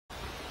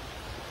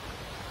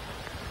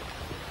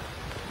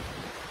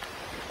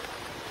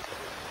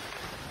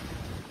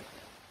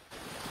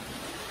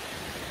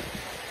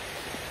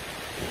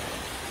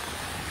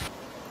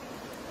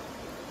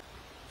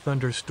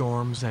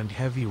Thunderstorms and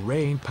heavy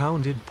rain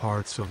pounded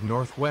parts of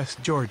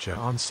northwest Georgia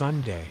on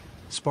Sunday,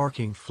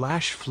 sparking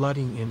flash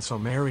flooding in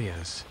some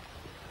areas.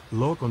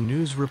 Local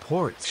news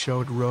reports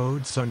showed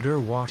roads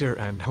underwater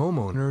and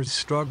homeowners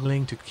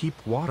struggling to keep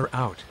water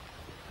out.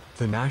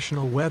 The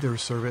National Weather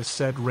Service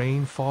said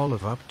rainfall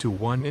of up to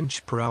 1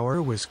 inch per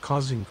hour was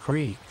causing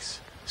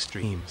creeks,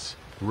 streams,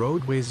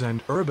 roadways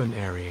and urban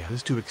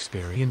areas to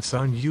experience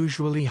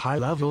unusually high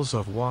levels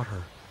of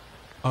water.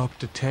 Up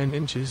to 10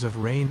 inches of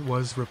rain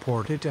was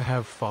reported to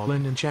have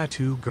fallen in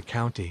Chattooga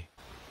County.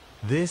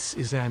 This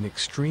is an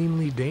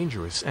extremely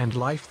dangerous and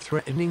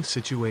life-threatening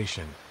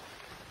situation.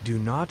 Do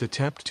not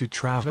attempt to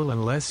travel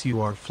unless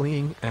you are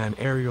fleeing an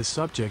area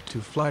subject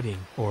to flooding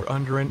or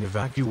under an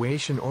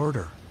evacuation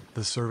order,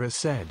 the service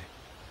said.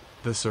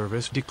 The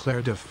service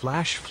declared a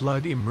flash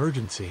flood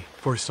emergency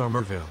for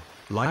Summerville,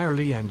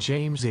 Lyerly and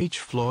James H.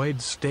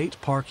 Floyd State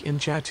Park in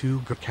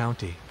Chattooga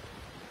County.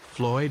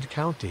 Floyd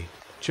County,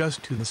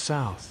 just to the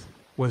south,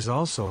 was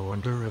also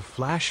under a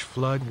flash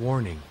flood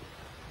warning.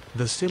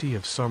 The city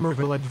of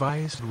Summerville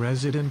advised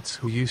residents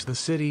who use the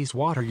city's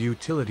water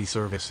utility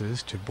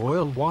services to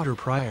boil water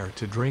prior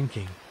to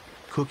drinking,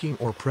 cooking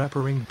or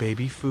preparing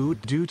baby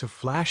food due to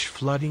flash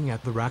flooding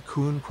at the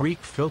Raccoon Creek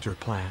filter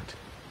plant.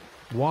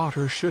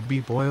 Water should be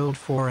boiled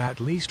for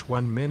at least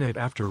 1 minute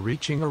after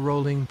reaching a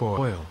rolling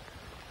boil.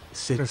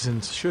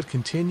 Citizens should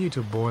continue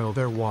to boil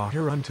their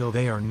water until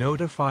they are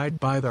notified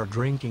by their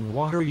drinking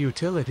water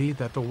utility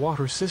that the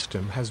water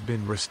system has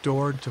been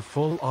restored to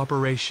full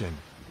operation,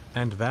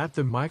 and that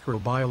the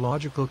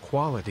microbiological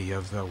quality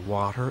of the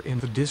water in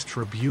the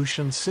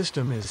distribution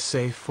system is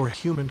safe for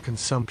human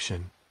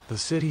consumption, the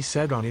city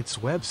said on its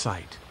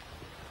website.